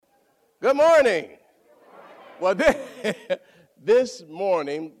Good morning. Well, this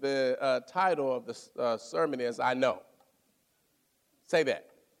morning, the title of the sermon is I Know. Say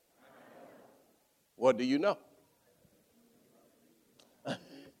that. What do you know?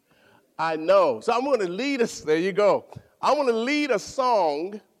 I know. So I'm going to lead us. There you go. I'm going to lead a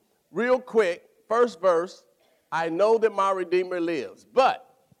song real quick. First verse. I know that my Redeemer lives. But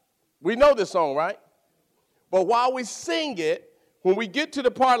we know this song, right? But while we sing it, when we get to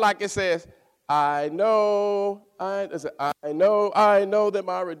the part like it says, I know that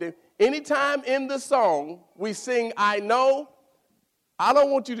my Redeemer. Anytime in the song we sing, I know, I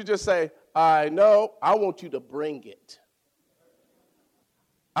don't want you to just say, I know. I want you to bring it.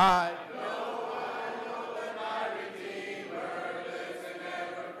 I know that my Redeemer lives and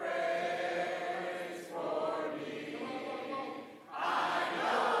never prays for me. I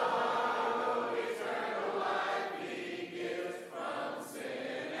know eternal life he gives from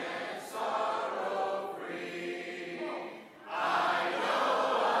sin and sorrow free. I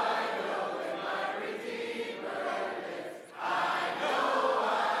know that my Redeemer lives. I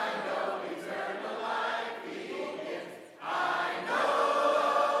know eternal life he gives. I know.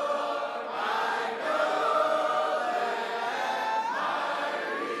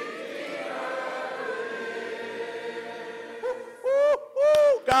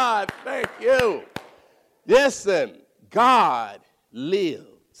 God, thank you. Listen, God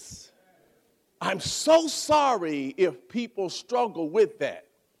lives. I'm so sorry if people struggle with that.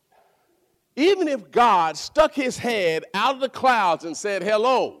 Even if God stuck his head out of the clouds and said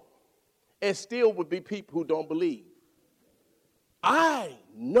hello, it still would be people who don't believe. I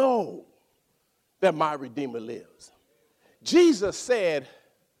know that my Redeemer lives. Jesus said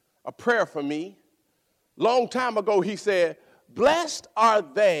a prayer for me. Long time ago, he said, blessed are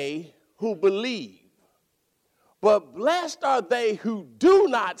they who believe, but blessed are they who do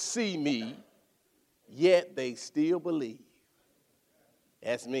not see me, yet they still believe.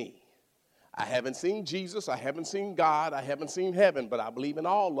 That's me. I haven't seen Jesus, I haven't seen God, I haven't seen heaven, but I believe in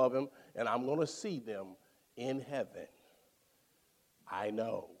all of them, and I'm going to see them in heaven. I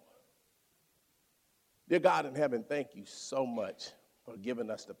know. Dear God in heaven, thank you so much for giving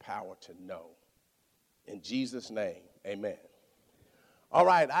us the power to know. In Jesus' name, amen. All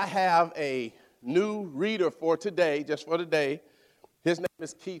right, I have a new reader for today, just for today. His name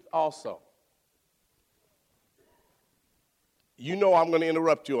is Keith also. You know I'm going to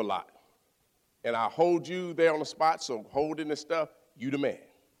interrupt you a lot. And I hold you there on the spot, so holding this stuff, you the man.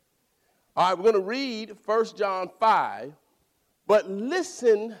 All right, we're going to read 1 John 5, but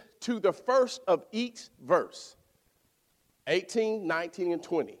listen to the first of each verse, 18, 19, and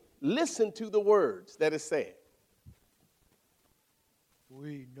 20. Listen to the words that is said.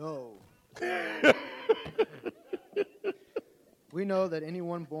 We know. We know that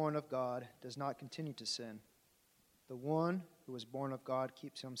anyone born of God does not continue to sin. The one who is born of God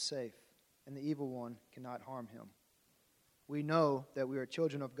keeps him safe, and the evil one cannot harm him. We know that we are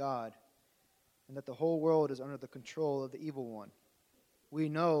children of God, and that the whole world is under the control of the evil one. We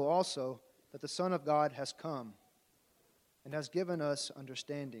know also that the Son of God has come and has given us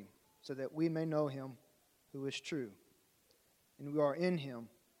understanding, so that we may know him who is true. And we are in him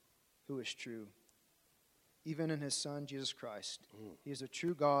who is true, even in his Son, Jesus Christ. He is a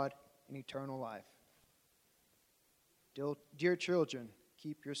true God and eternal life. Dear children,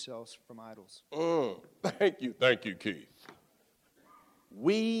 keep yourselves from idols. Thank you, Keith.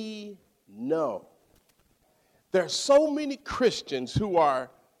 We know. There are so many Christians who are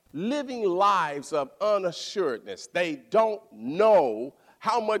living lives of unassuredness. They don't know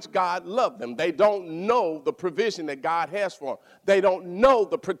how much God loved them. They don't know the provision that God has for them. They don't know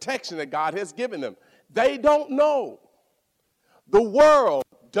the protection that God has given them. They don't know. The world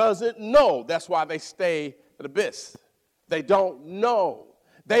doesn't know. That's why they stay at abyss. They don't know.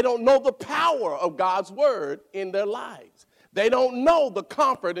 They don't know the power of God's word in their lives. They don't know the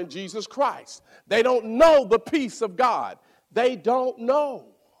comfort in Jesus Christ. They don't know the peace of God. They don't know.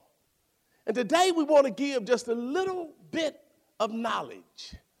 And today we want to give just a little bit of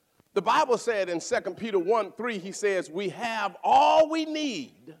knowledge. The Bible said in 2 Peter 1:3, he says, we have all we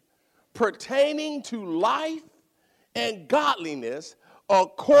need pertaining to life and godliness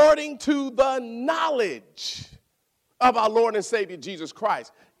according to the knowledge of our Lord and Savior Jesus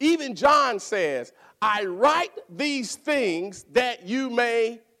Christ. Even John says, I write these things that you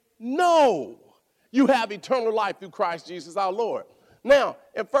may know you have eternal life through Christ Jesus our Lord. Now,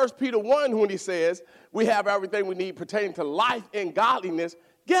 in 1 Peter 1, when he says we have everything we need pertaining to life and godliness,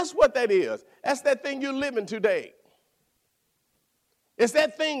 guess what that is? That's that thing you're living today. It's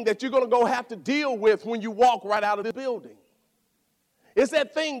that thing that you're going to go have to deal with when you walk right out of the building. It's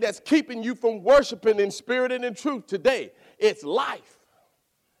that thing that's keeping you from worshiping in spirit and in truth today. It's life.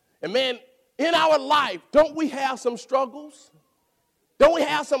 And man, in our life, don't we have some struggles? Don't we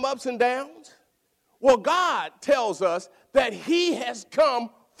have some ups and downs? Well, God tells us that he has come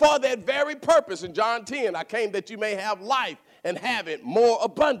for that very purpose. In John 10, I came that you may have life and have it more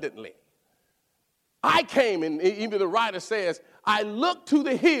abundantly. I came, and even the writer says, I look to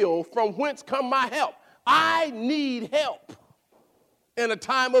the hill from whence come my help. I need help in a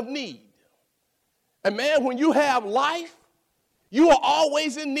time of need. And man, when you have life, you are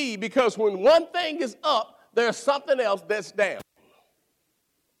always in need, because when one thing is up, there's something else that's down.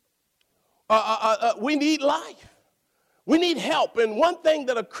 We need life. We need help. And one thing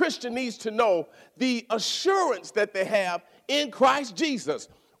that a Christian needs to know, the assurance that they have in Christ Jesus.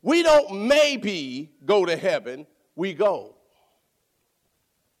 We don't maybe go to heaven, we go.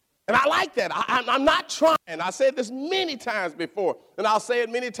 And I like that. I'm not trying. I said this many times before, and I'll say it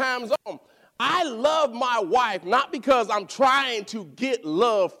many times on. I love my wife not because I'm trying to get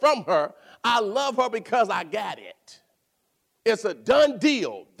love from her. I love her because I got it. It's a done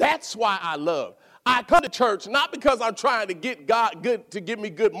deal. That's why I love. I come to church not because I'm trying to get God good to give me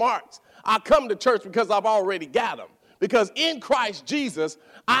good marks. I come to church because I've already got them. Because in Christ Jesus,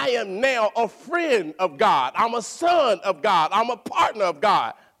 I am now a friend of God. I'm a son of God. I'm a partner of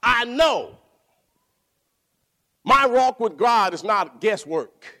God. I know. My walk with God is not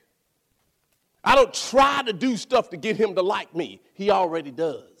guesswork. I don't try to do stuff to get him to like me. He already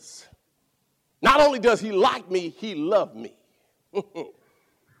does. Not only does he like me, he loves me.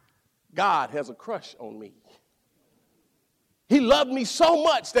 God has a crush on me. He loved me so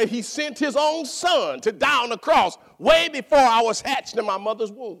much that he sent his own son to die on the cross way before I was hatched in my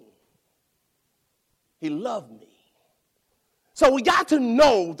mother's womb. He loved me. So we got to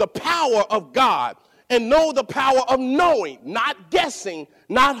know the power of God and know the power of knowing, not guessing,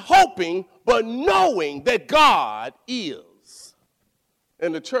 not hoping, but knowing that God is.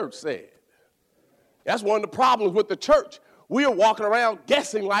 And the church said. That's one of the problems with the church. We are walking around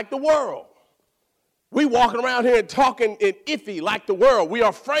guessing like the world. We walking around here and talking in iffy like the world. We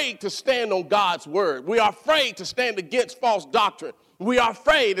are afraid to stand on God's word. We are afraid to stand against false doctrine. We are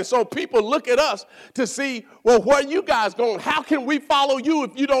afraid. And so people look at us to see, well, where are you guys going? How can we follow you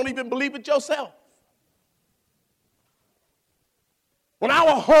if you don't even believe it yourself? When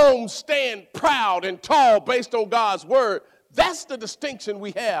our homes stand proud and tall based on God's word, that's the distinction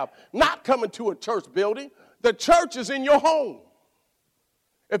we have. Not coming to a church building. The church is in your home.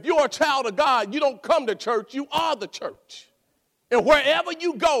 If you're a child of God, you don't come to church, you are the church. And wherever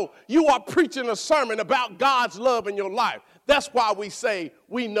you go, you are preaching a sermon about God's love in your life. That's why we say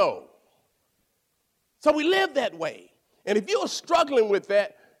we know. So we live that way. And if you're struggling with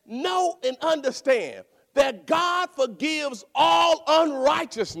that, know and understand that God forgives all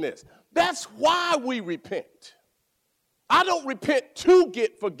unrighteousness. That's why we repent. I don't repent to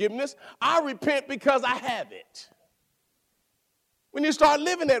get forgiveness. I repent because I have it. When you start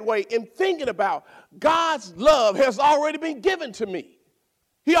living that way and thinking about God's love has already been given to me.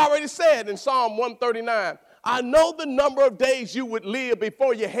 He already said in Psalm 139, I know the number of days you would live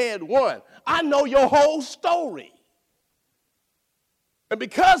before you had one. I know your whole story. And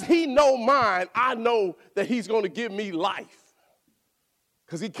because he know mine, I know that he's going to give me life.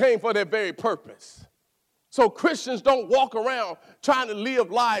 Because he came for that very purpose. So Christians don't walk around trying to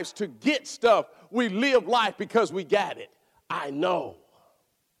live lives to get stuff. We live life because we got it. I know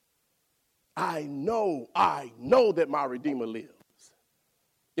that my Redeemer lives.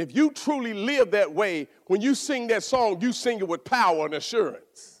 If you truly live that way, when you sing that song, you sing it with power and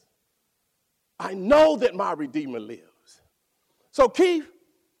assurance. I know that my Redeemer lives. So Keith,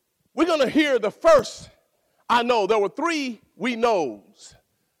 we're going to hear the first I know. There were three we knows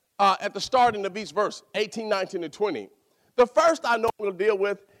at the starting of each verse, 18, 19, and 20. The first I know we'll deal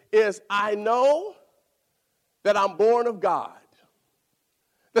with is I know that I'm born of God.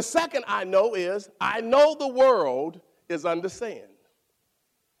 The second I know is I know the world is under sin.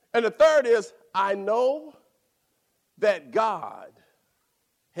 And the third is I know that God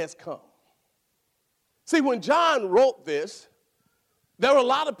has come. See, when John wrote this, there were a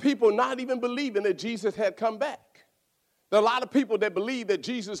lot of people not even believing that Jesus had come back. There are a lot of people that believe that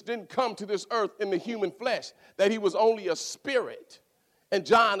Jesus didn't come to this earth in the human flesh, that he was only a spirit. And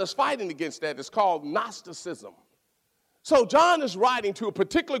John is fighting against that. It's called Gnosticism. So John is writing to a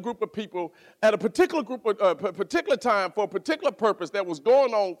particular group of people at a particular time for a particular purpose that was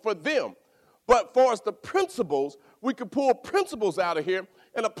going on for them. But for us, the principles, we could pull principles out of here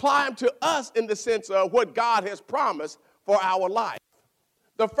and apply them to us in the sense of what God has promised for our life.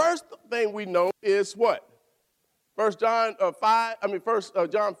 The first thing we know is what? First John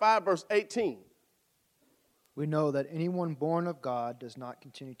 5, verse 18. We know that anyone born of God does not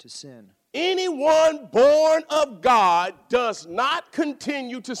continue to sin. Anyone born of God does not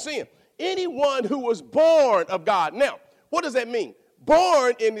continue to sin. Anyone who was born of God. Now, what does that mean?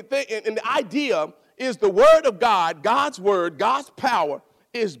 Born in the idea is the word of God, God's word, God's power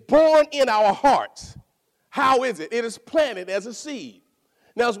is born in our hearts. How is it? It is planted as a seed.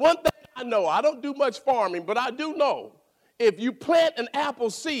 Now, there's one thing I know. I don't do much farming, but I do know if you plant an apple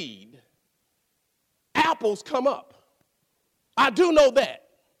seed, apples come up. I do know that.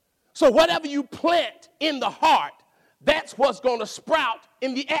 So whatever you plant in the heart, that's what's going to sprout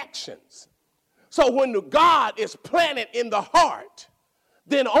in the actions. So when the God is planted in the heart,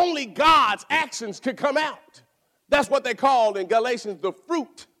 then only God's actions can come out. That's what they call in Galatians the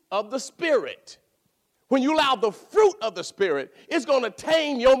fruit of the Spirit. When you allow the fruit of the Spirit, it's going to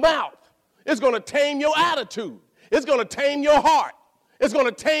tame your mouth. It's going to tame your attitude. It's going to tame your heart. It's going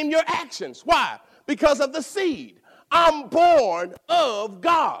to tame your actions. Why? Because of the seed. I'm born of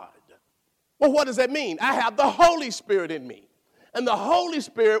God. Well, what does that mean? I have the Holy Spirit in me. And the Holy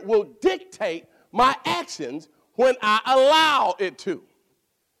Spirit will dictate my actions when I allow it to.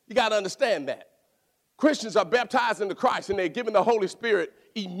 You got to understand that. Christians are baptized into Christ and they're given the Holy Spirit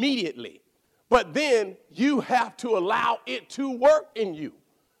immediately. But then you have to allow it to work in you.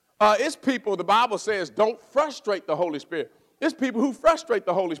 It's people, the Bible says, don't frustrate the Holy Spirit. It's people who frustrate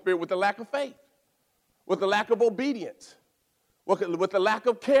the Holy Spirit with the lack of faith, with the lack of obedience, with the lack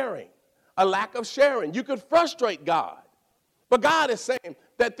of caring, a lack of sharing. You could frustrate God. But God is saying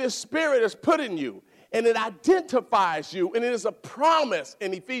that this Spirit is put in you, and it identifies you, and it is a promise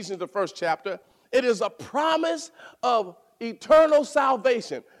in Ephesians, the 1st chapter. It is a promise of eternal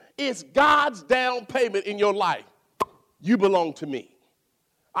salvation. It's God's down payment in your life. You belong to me.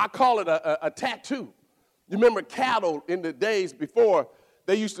 I call it a tattoo. You remember cattle in the days before,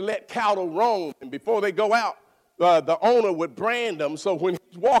 they used to let cattle roam, and before they go out, the owner would brand them, so when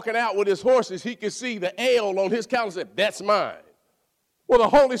he's walking out with his horses, he could see the L on his cattle and say, that's mine. Well, the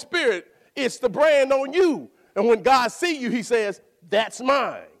Holy Spirit, it's the brand on you. And when God sees you, he says, that's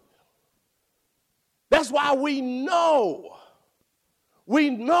mine. That's why we know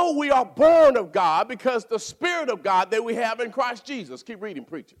we are born of God because the Spirit of God that we have in Christ Jesus. Keep reading,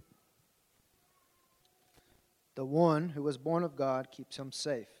 preacher. The one who was born of God keeps him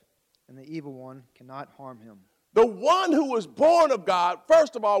safe, and the evil one cannot harm him. The one who was born of God,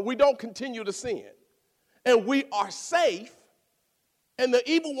 first of all, we don't continue to sin. And we are safe, and the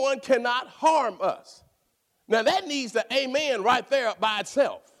evil one cannot harm us. Now, that needs the amen right there by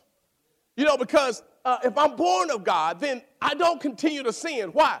itself. You know, because if I'm born of God, then I don't continue to sin.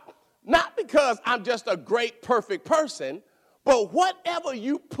 Why? Not because I'm just a great, perfect person, but whatever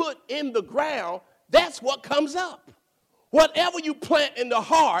you put in the ground, that's what comes up. Whatever you plant in the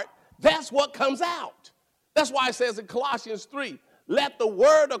heart, that's what comes out. That's why it says in Colossians 3, let the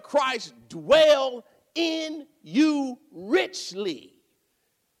word of Christ dwell in you richly.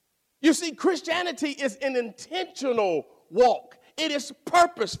 You see, Christianity is an intentional walk. It is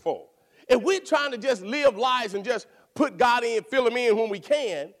purposeful. If we're trying to just live lives and just put God in, fill him in when we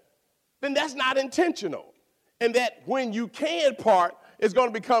can, then that's not intentional. And that when you can part, it's going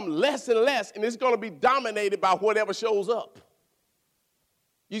to become less and less, and it's going to be dominated by whatever shows up.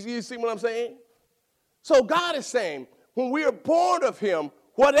 You see what I'm saying? So God is saying, when we are born of him,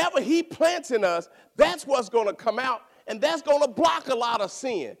 whatever he plants in us, that's what's going to come out, and that's going to block a lot of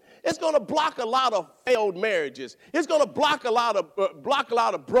sin. It's going to block a lot of failed marriages. It's going to block a lot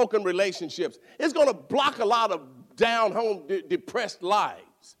of broken relationships. It's going to block a lot of down-home depressed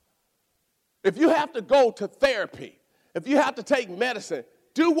lives. If you have to go to therapy, if you have to take medicine,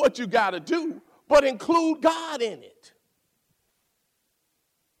 do what you got to do, but include God in it.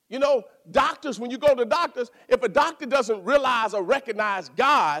 You know, doctors, when you go to doctors, if a doctor doesn't realize or recognize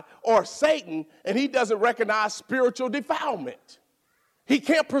God or Satan, and he doesn't recognize spiritual defilement, he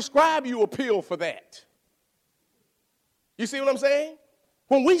can't prescribe you a pill for that. You see what I'm saying?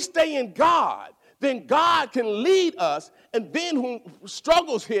 When we stay in God, then God can lead us, and then when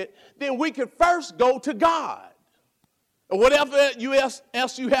struggles hit, then we can first go to God. And whatever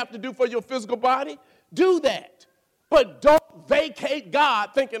else you have to do for your physical body, do that. But don't vacate God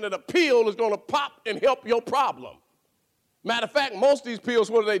thinking that a pill is going to pop and help your problem. Matter of fact, most of these pills,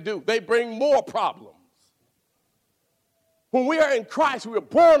 what do? They bring more problems. When we are in Christ, we are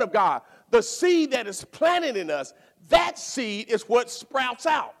born of God. The seed that is planted in us, that seed is what sprouts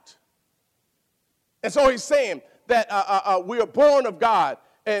out. And so he's saying that we are born of God,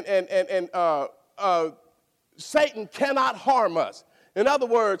 and Satan cannot harm us. In other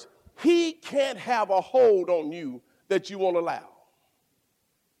words, he can't have a hold on you that you won't allow.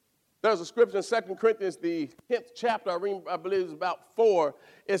 There's a scripture in 2 Corinthians, the 10th chapter, I believe it's about 4.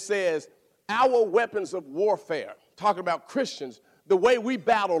 It says, our weapons of warfare, talking about Christians, the way we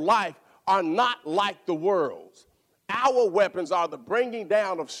battle life are not like the world's. Our weapons are the bringing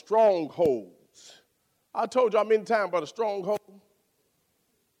down of strongholds. I told y'all many times about a stronghold.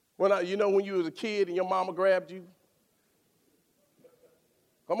 When you was a kid and your mama grabbed you.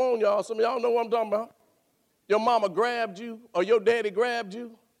 Come on, y'all. Some of y'all know what I'm talking about. Your mama grabbed you or your daddy grabbed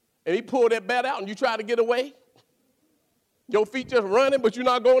you and he pulled that bat out and you tried to get away. Your feet just running, but you're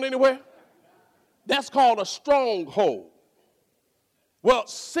not going anywhere. That's called a stronghold. Well,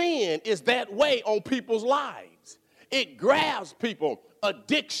 sin is that way on people's lives. It grabs people,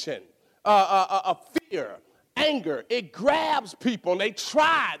 addiction, fear, anger. It grabs people, and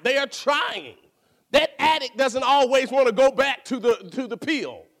they are trying. That addict doesn't always want to go back to the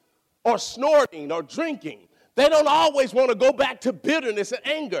pill or snorting or drinking. They don't always want to go back to bitterness and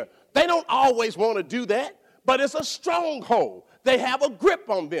anger. They don't always want to do that, but it's a stronghold. They have a grip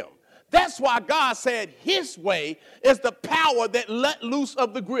on them. That's why God said his way is the power that let loose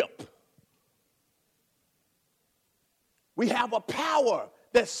of the grip. We have a power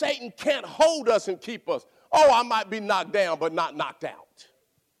that Satan can't hold us and keep us. Oh, I might be knocked down, but not knocked out.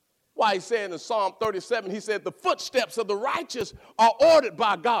 Why he said in Psalm 37, he said, the footsteps of the righteous are ordered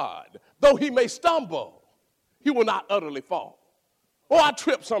by God. Though he may stumble, he will not utterly fall. Oh, I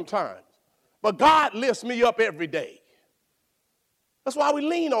trip sometimes, but God lifts me up every day. That's why we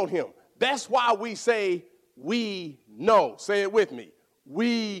lean on him. That's why we say, we know. Say it with me.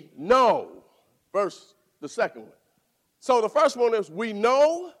 We know. The second one. So the first one is, we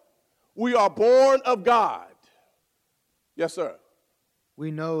know we are born of God. Yes, sir. We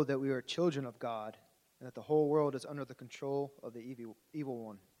know that we are children of God and that the whole world is under the control of the evil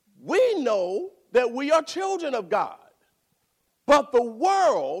one. We know that we are children of God, but the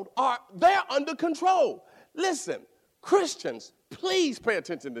world, they're under control. Listen, Christians, please pay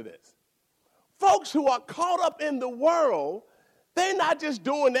attention to this. Folks who are caught up in the world, they're not just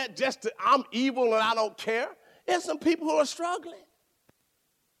doing that I'm evil and I don't care. There's some people who are struggling.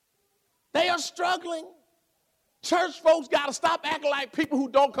 They are struggling. Church folks got to stop acting like people who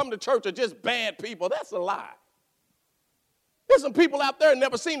don't come to church are just bad people. That's a lie. There's some people out there who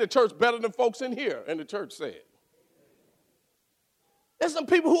never seen the church better than folks in here, and the church said. There's some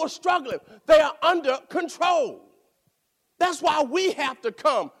people who are struggling. They are under control. That's why we have to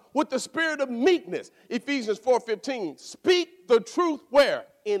come with the spirit of meekness. Ephesians 4:15. Speak the truth where?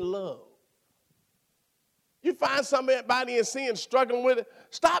 In love. You find somebody in sin struggling with it,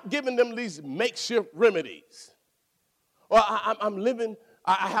 stop giving them these makeshift remedies. Or I'm living,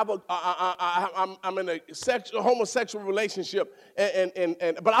 I'm in a homosexual relationship,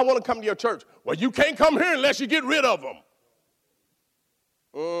 but I want to come to your church. Well, you can't come here unless you get rid of them.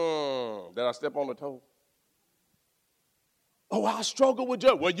 Did I step on the toe? Oh, I struggle with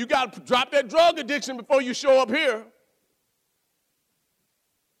drugs. Well, you got to drop that drug addiction before you show up here.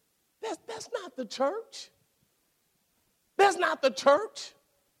 That's not the church. That's not the church.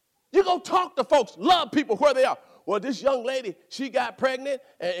 You go talk to folks, love people where they are. Well, this young lady, she got pregnant,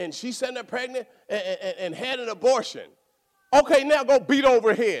 and she sent her pregnant and had an abortion. Okay, now go beat over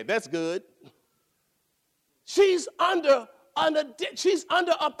her head. That's good. She's under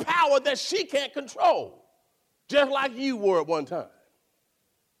a power that she can't control, just like you were at one time.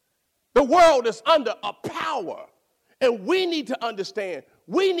 The world is under a power, and we need to understand,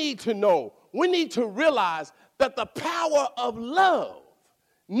 we need to know, we need to realize that the power of love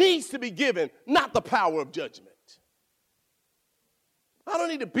needs to be given, not the power of judgment. I don't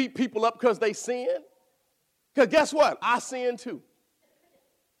need to beat people up because they sin. Because guess what? I sin too.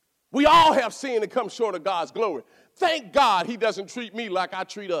 We all have sinned and come short of God's glory. Thank God he doesn't treat me like I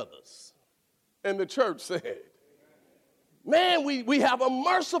treat others. And the church said, man, we have a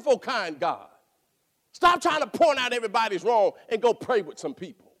merciful, kind God. Stop trying to point out everybody's wrong and go pray with some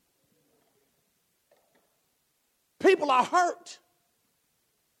people. People are hurt.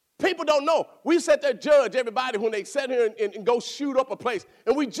 People don't know. We sit there judge everybody when they sit here and go shoot up a place,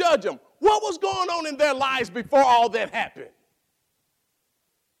 and we judge them. What was going on in their lives before all that happened?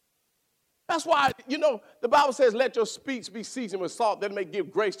 That's why, the Bible says, let your speech be seasoned with salt that it may give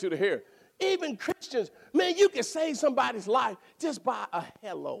grace to the hearer. Even Christians, man, you can save somebody's life just by a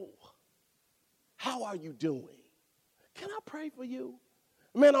hello. How are you doing? Can I pray for you?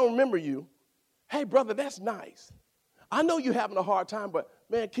 Man, I remember you. Hey, brother, that's nice. I know you're having a hard time, but,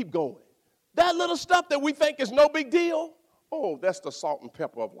 man, keep going. That little stuff that we think is no big deal, oh, that's the salt and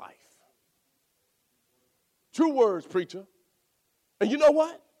pepper of life. True words, preacher. And you know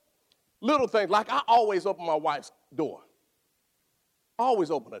what? Little things, like I always open my wife's door.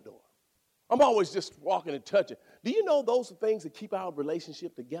 Always open a door. I'm always just walking and touching. Do you know those are things that keep our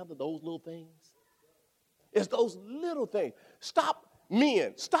relationship together, those little things? It's those little things. Stop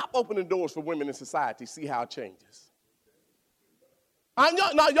opening doors for women in society. See how it changes. Now,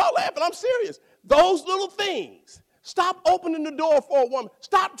 y'all laughing. I'm serious. Those little things. Stop opening the door for a woman.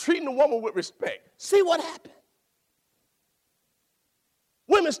 Stop treating a woman with respect. See what happens.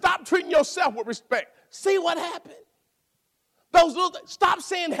 Women, stop treating yourself with respect. See what happens. Those little things. Stop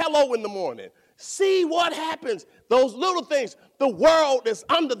saying hello in the morning. See what happens. Those little things. The world is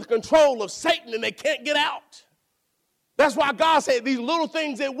under the control of Satan and they can't get out. That's why God said these little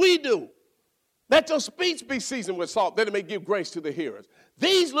things that we do. Let your speech be seasoned with salt, that it may give grace to the hearers.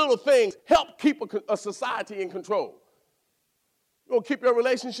 These little things help keep a society in control. You want to keep your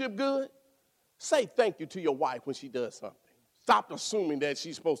relationship good? Say thank you to your wife when she does something. Stop assuming that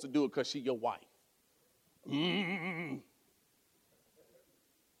she's supposed to do it because she's your wife. You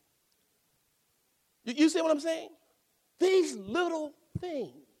see what I'm saying? These little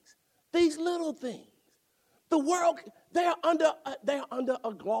things. The world, they're under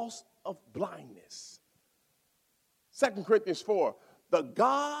a gloss of blindness. 2 Corinthians 4, the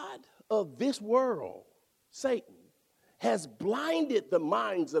God of this world, Satan, has blinded the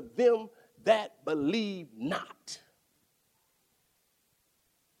minds of them that believe not.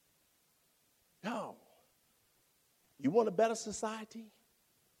 No. You want a better society?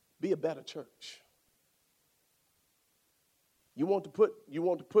 Be a better church. You want to put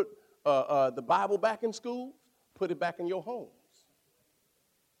the Bible back in schools? Put it back in your homes.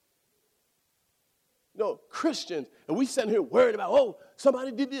 No, Christians, and we sitting here worried about,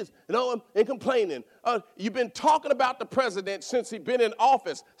 somebody did this, and complaining. You've been talking about the president since he's been in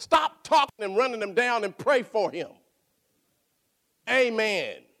office. Stop talking and running him down and pray for him.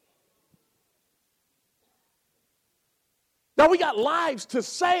 Amen. Now we got lives to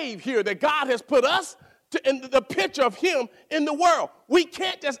save here that God has put us in the picture of him in the world. We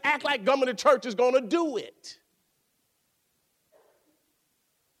can't just act like government and church is going to do it.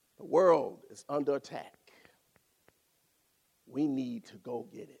 The world is under attack. We need to go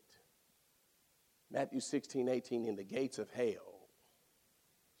get it. Matthew 16:18, and the gates of hell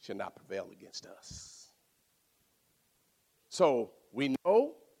shall not prevail against us. So we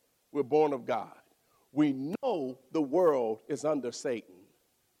know we're born of God. We know the world is under Satan.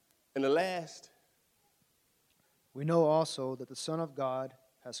 And the last, we know also that the Son of God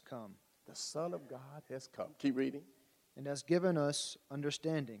has come. The Son of God has come. Keep reading. And has given us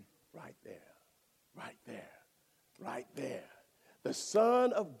understanding. Right there. The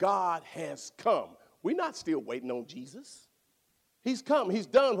Son of God has come. We're not still waiting on Jesus. He's come. He's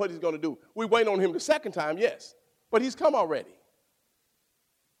done what he's going to do. We wait on him the second time, yes. But he's come already.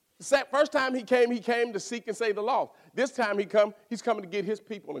 The first time he came to seek and save the lost. This time he's coming to get his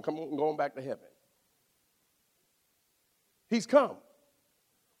people and going back to heaven. He's come.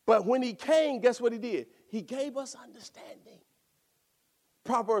 But when he came, guess what he did? He gave us understanding.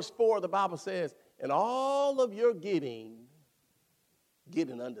 Proverbs 4, the Bible says, in all of your getting, get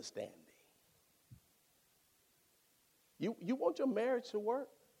an understanding. You want your marriage to work?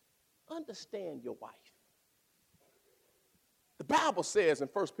 Understand your wife. The Bible says in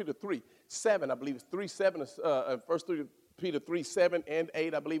 1 Peter 3:7, I believe it's 3:7, 1 Peter 3:7 and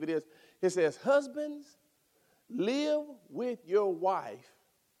 8, I believe it is. It says, husbands, live with your wife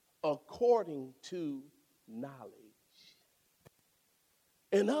according to knowledge.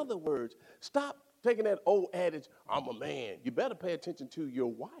 In other words, stop taking that old adage, I'm a man. You better pay attention to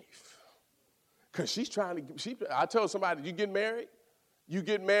your wife. Because I tell somebody, you get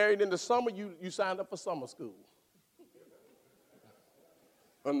married in the summer, you signed up for summer school.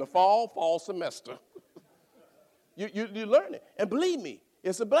 In the fall semester. You learn it. And believe me,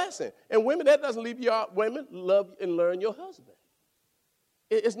 it's a blessing. And women, that doesn't leave you out. Women, love and learn your husband.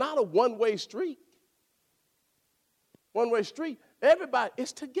 It's not a one-way street. One-way street. Everybody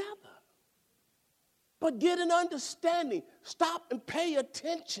is together. But get an understanding. Stop and pay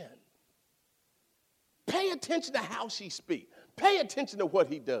attention. Pay attention to how she speaks. Pay attention to what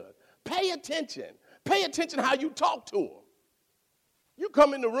he does. Pay attention. Pay attention to how you talk to him. You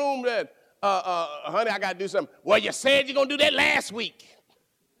come in the room that, honey, I got to do something. Well, you said you're going to do that last week.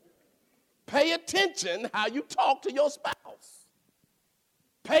 Pay attention how you talk to your spouse.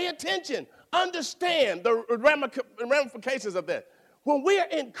 Pay attention. Understand the ramifications of that. When we are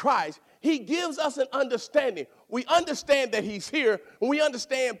in Christ, he gives us an understanding. We understand that he's here, and we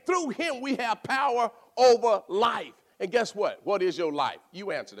understand through him we have power over life. And guess what? What is your life?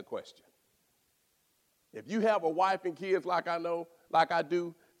 You answer the question. If you have a wife and kids like I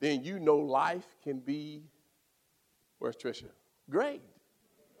do, then you know life can be Where's Trisha? Great.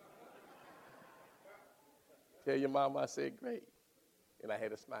 Tell your mama I said great. And I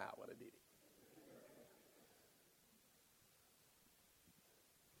had a smile when I did it.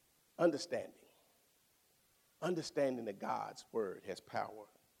 Understanding. Understanding that God's word has power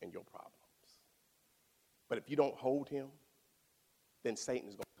in your problems. But if you don't hold him, then Satan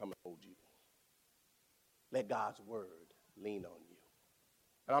is going to come and hold you. Let God's word lean on you.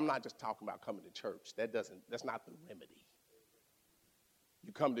 And I'm not just talking about coming to church. That's not the remedy.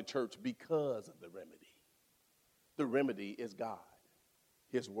 You come to church because of the remedy. The remedy is God,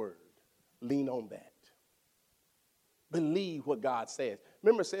 his word. Lean on that. Believe what God says.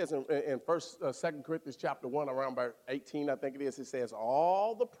 Remember it says in 2 Corinthians chapter 1, around by 18, I think it says,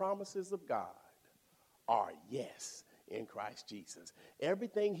 all the promises of God are yes in Christ Jesus.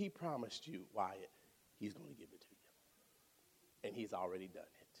 Everything he promised you, Wyatt, he's going to give it to you. And he's already done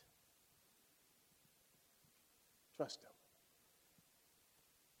it. Trust him.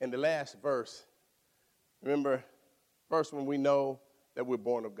 And the last verse, remember, first one, we know that we're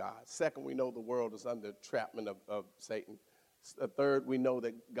born of God. Second, we know the world is under entrapment of Satan. Third, we know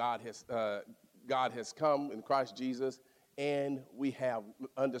that God has come in Christ Jesus, and we have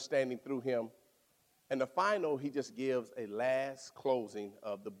understanding through him. And the final, he just gives a last closing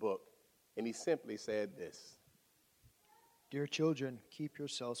of the book, and he simply said this. Dear children, keep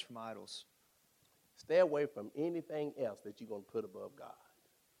yourselves from idols. Stay away from anything else that you're going to put above God.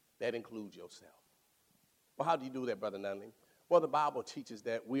 That includes yourself. Well, how do you do that, Brother Nunley? Well, the Bible teaches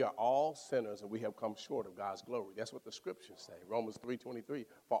that we are all sinners and we have come short of God's glory. That's what the scriptures say. Romans 3:23,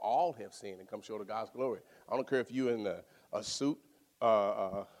 for all have sinned and come short of God's glory. I don't care if you're in a suit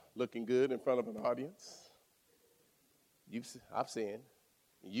looking good in front of an audience. I've sinned.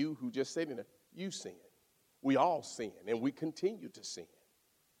 You who just sitting there, you sin. We all sin and we continue to sin.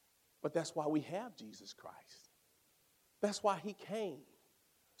 But that's why we have Jesus Christ. That's why he came.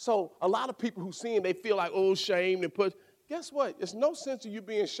 So a lot of people who sin, they feel like, oh, shame and push. Guess what? There's no sense of you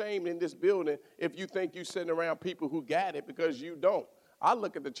being shamed in this building if you think you're sitting around people who got it, because you don't. I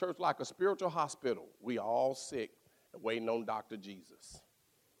look at the church like a spiritual hospital. We all sick and waiting on Dr. Jesus.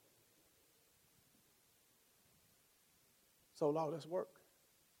 So, Lord, let's work.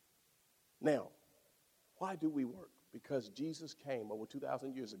 Now, why do we work? Because Jesus came over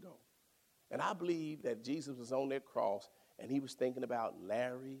 2,000 years ago. And I believe that Jesus was on that cross and he was thinking about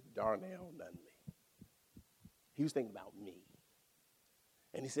Larry Darnell Nunley. He was thinking about me.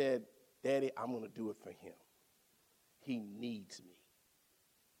 And he said, Daddy, I'm going to do it for him. He needs me.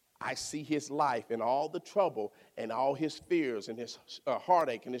 I see his life and all the trouble and all his fears and his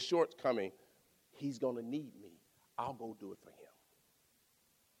heartache and his shortcoming. He's going to need me. I'll go do it for him.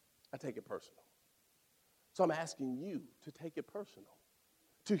 I take it personal. So I'm asking you to take it personal,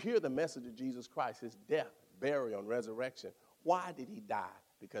 to hear the message of Jesus Christ, his death, burial, and resurrection. Why did he die?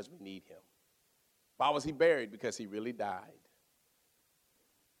 Because we need him. Why was he buried? Because he really died.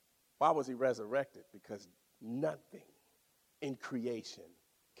 Why was he resurrected? Because nothing in creation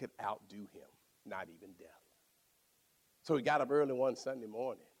could outdo him, not even death. So he got up early one Sunday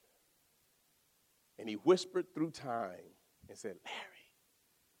morning, and he whispered through time and said, Larry,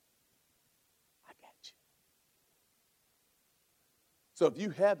 I got you. So if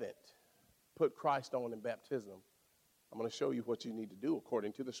you haven't put Christ on in baptism, I'm going to show you what you need to do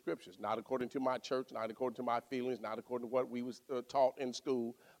according to the scriptures, not according to my church, not according to my feelings, not according to what we was taught in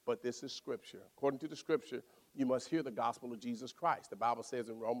school, but this is scripture. According to the scripture, you must hear the gospel of Jesus Christ. The Bible says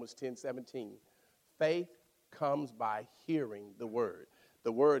in Romans 10:17, faith comes by hearing the word.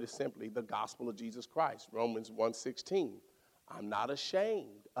 The word is simply the gospel of Jesus Christ. Romans 1:16, I'm not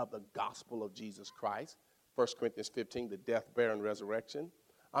ashamed of the gospel of Jesus Christ. 1 Corinthians 15, the death, burial, and resurrection.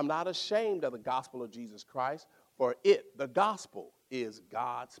 I'm not ashamed of the gospel of Jesus Christ, for it, the gospel, is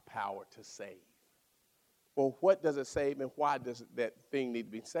God's power to save. Well, what does it save and why does that thing need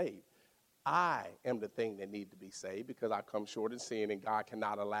to be saved? I am the thing that needs to be saved because I come short in sin, and God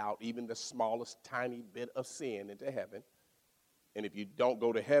cannot allow even the smallest tiny bit of sin into heaven. And if you don't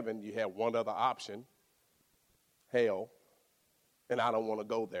go to heaven, you have one other option, hell, and I don't want to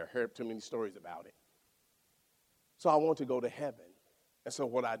go there. I heard too many stories about it. So I want to go to heaven. And so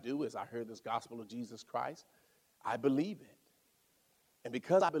what I do is I hear this gospel of Jesus Christ. I believe it. And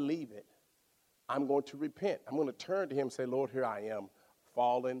because I believe it, I'm going to repent. I'm going to turn to him and say, Lord, here I am,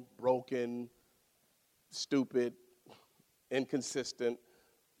 fallen, broken, stupid, inconsistent,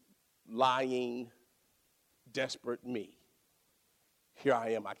 lying, desperate me. Here I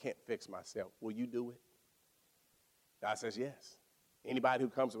am. I can't fix myself. Will you do it? God says yes. Anybody who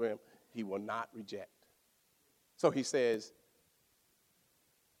comes to him, he will not reject. So he says,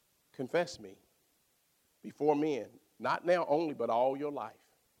 confess me before men, Not now only, but all your life.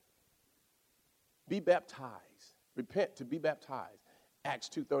 Be baptized. Repent to be baptized. Acts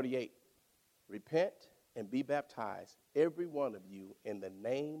 2:38. Repent and be baptized, every one of you, in the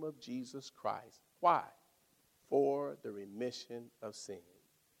name of Jesus Christ. Why? For the remission of sin.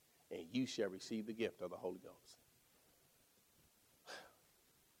 And you shall receive the gift of the Holy Ghost.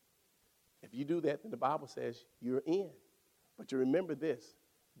 If you do that, then the Bible says you're in. But you remember this.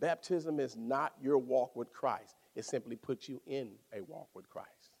 Baptism is not your walk with Christ. It simply puts you in a walk with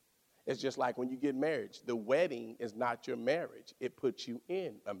Christ. It's just like when you get married. The wedding is not your marriage. It puts you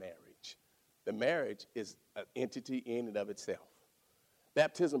in a marriage. The marriage is an entity in and of itself.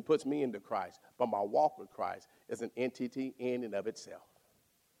 Baptism puts me into Christ, but my walk with Christ is an entity in and of itself.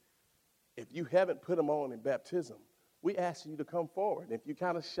 If you haven't put them on in baptism, we ask you to come forward. If you're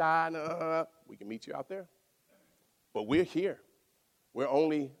kind of shy, we can meet you out there. But we're here. We're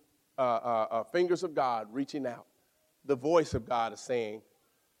only fingers of God reaching out. The voice of God is saying,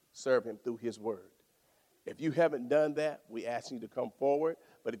 serve him through his word. If you haven't done that, we ask you to come forward.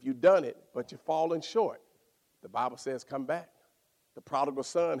 But if you've done it, but you're falling short, the Bible says come back. The prodigal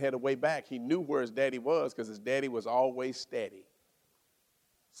son had a way back. He knew where his daddy was because his daddy was always steady.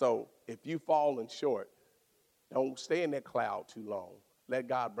 So if you've fallen short, don't stay in that cloud too long. Let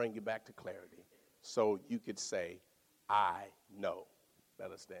God bring you back to clarity so you could say, I know.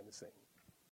 Let us stand and sing.